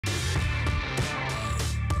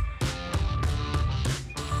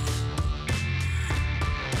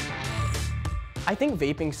I think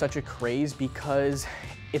vaping's such a craze because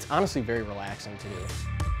it's honestly very relaxing to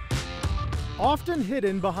do. Often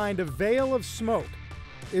hidden behind a veil of smoke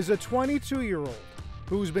is a 22-year-old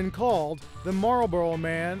who's been called the Marlboro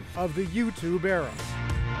Man of the YouTube era.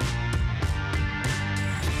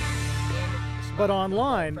 But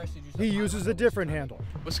online, he uses a different handle.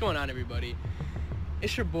 What's going on, everybody?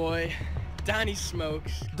 It's your boy, Donnie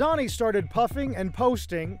Smokes. Donnie started puffing and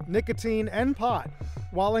posting nicotine and pot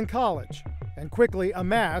while in college and quickly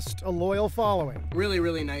amassed a loyal following. Really,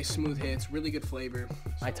 really nice, smooth hits, really good flavor.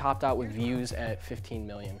 I topped out with views at 15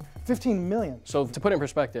 million. 15 million? So to put it in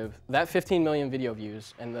perspective, that 15 million video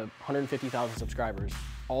views and the 150,000 subscribers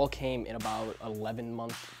all came in about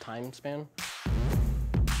 11-month time span.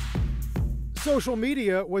 Social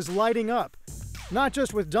media was lighting up, not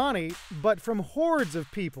just with Donnie, but from hordes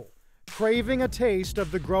of people craving a taste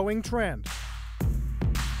of the growing trend.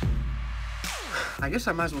 I guess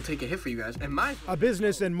I might as well take a hit for you guys. A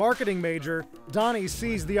business and marketing major, Donnie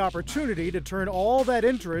seized the opportunity to turn all that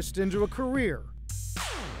interest into a career.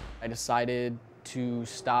 I decided to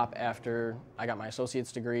stop after I got my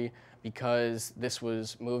associate's degree because this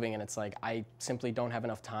was moving, and it's like I simply don't have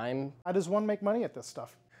enough time. How does one make money at this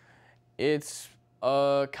stuff? It's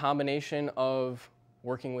a combination of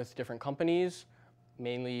working with different companies,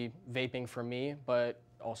 mainly vaping for me, but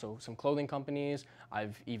also some clothing companies.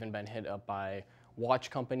 I've even been hit up by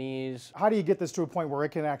watch companies. How do you get this to a point where it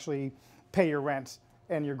can actually pay your rent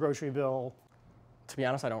and your grocery bill? To be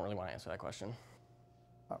honest, I don't really want to answer that question.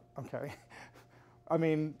 Okay. I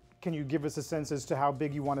mean, can you give us a sense as to how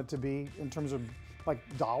big you want it to be in terms of,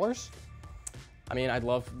 like, dollars? I mean, I'd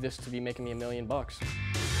love this to be making me $1 million.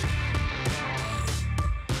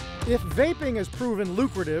 If vaping has proven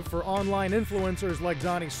lucrative for online influencers like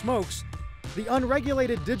Donnie Smokes, the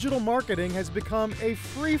unregulated digital marketing has become a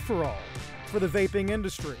free-for-all for the vaping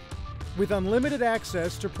industry, with unlimited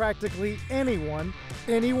access to practically anyone,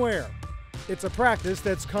 anywhere. It's a practice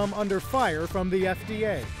that's come under fire from the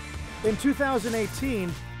FDA. In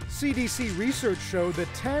 2018, CDC research showed that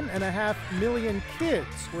 10.5 million kids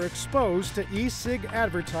were exposed to e-cig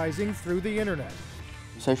advertising through the internet.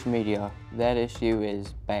 Social media, that issue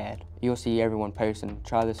is bad. You'll see everyone posting,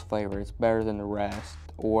 try this flavor, it's better than the rest,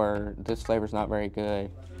 or this flavor's not very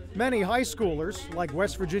good. Many high schoolers, like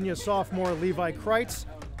West Virginia sophomore Levi Kreitz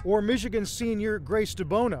or Michigan senior Grace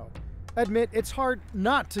DeBono, admit it's hard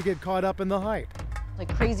not to get caught up in the hype.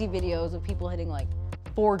 Like crazy videos of people hitting like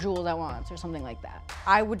 4 joules at once or something like that.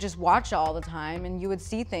 I would just watch all the time and you would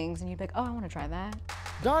see things and you'd be like, oh, I want to try that.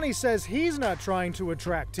 Donnie says he's not trying to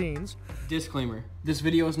attract teens. Disclaimer, this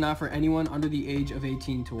video is not for anyone under the age of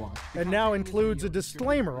 18 to watch. And now includes a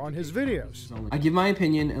disclaimer on his videos. I give my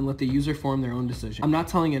opinion and let the user form their own decision. I'm not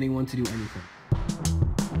telling anyone to do anything.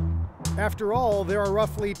 After all, there are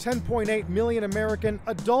roughly 10.8 million American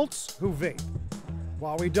adults who vape.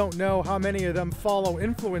 While we don't know how many of them follow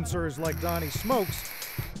influencers like Donnie Smokes,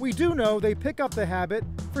 we do know they pick up the habit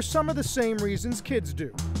for some of the same reasons kids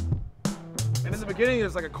do. And in the beginning, it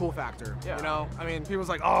was like a cool factor, you know? I mean, people's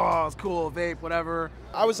like, oh, it's cool, vape, whatever.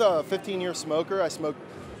 I was a 15-year smoker. I smoked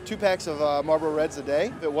 2 packs of Marlboro Reds a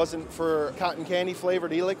day. If it wasn't for cotton candy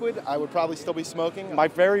flavored e-liquid, I would probably still be smoking. My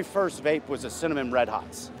very first vape was a cinnamon Red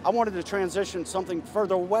Hots. I wanted to transition something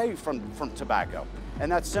further away from tobacco,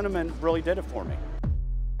 and that cinnamon really did it for me.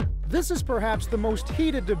 This is perhaps the most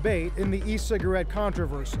heated debate in the e-cigarette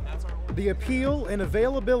controversy, the appeal and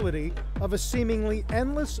availability of a seemingly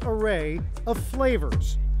endless array of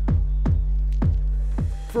flavors.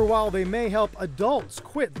 For while they may help adults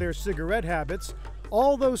quit their cigarette habits,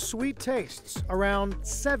 all those sweet tastes, around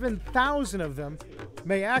 7,000 of them,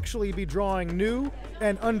 may actually be drawing new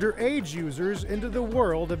and underage users into the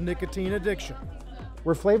world of nicotine addiction.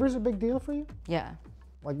 Were flavors a big deal for you? Yeah.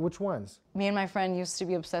 Like which ones? Me and my friend used to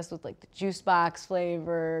be obsessed with like the juice box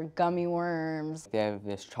flavor, gummy worms. They have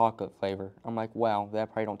this chocolate flavor. I'm like, wow,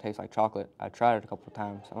 that probably don't taste like chocolate. I tried it a couple of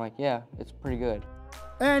times. I'm like, yeah, it's pretty good.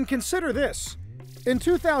 And consider this. In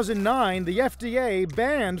 2009, the FDA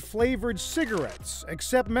banned flavored cigarettes,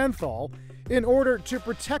 except menthol, in order to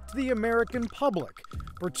protect the American public,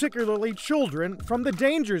 particularly children, from the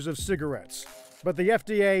dangers of cigarettes. But the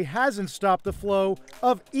FDA hasn't stopped the flow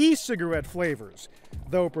of e-cigarette flavors,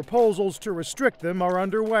 though proposals to restrict them are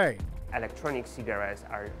underway. Electronic cigarettes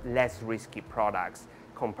are less risky products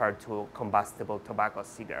compared to combustible tobacco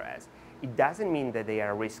cigarettes. It doesn't mean that they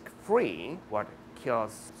are risk-free. What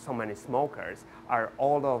kills so many smokers are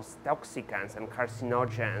all those toxicants and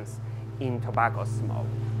carcinogens in tobacco smoke.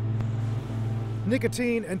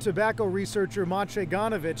 Nicotine and tobacco researcher Maciej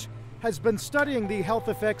Ganovich has been studying the health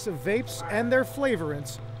effects of vapes and their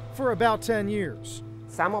flavorants for about 10 years.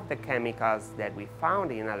 Some of the chemicals that we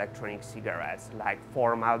found in electronic cigarettes, like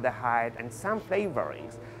formaldehyde and some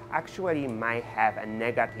flavorings, actually might have a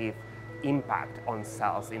negative impact on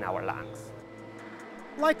cells in our lungs.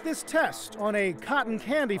 Like this test on a cotton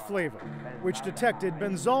candy flavor, which detected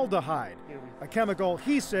benzaldehyde, a chemical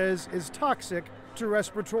he says is toxic to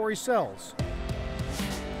respiratory cells.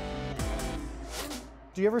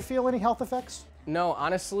 Do you ever feel any health effects? No,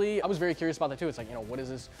 honestly, I was very curious about that too. It's like, what is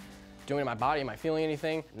this doing in my body? Am I feeling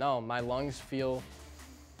anything? No, my lungs feel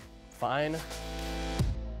fine.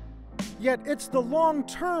 Yet it's the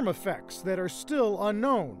long-term effects that are still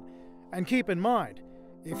unknown. And keep in mind,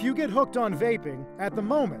 if you get hooked on vaping at the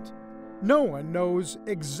moment, no one knows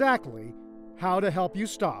exactly how to help you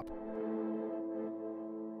stop.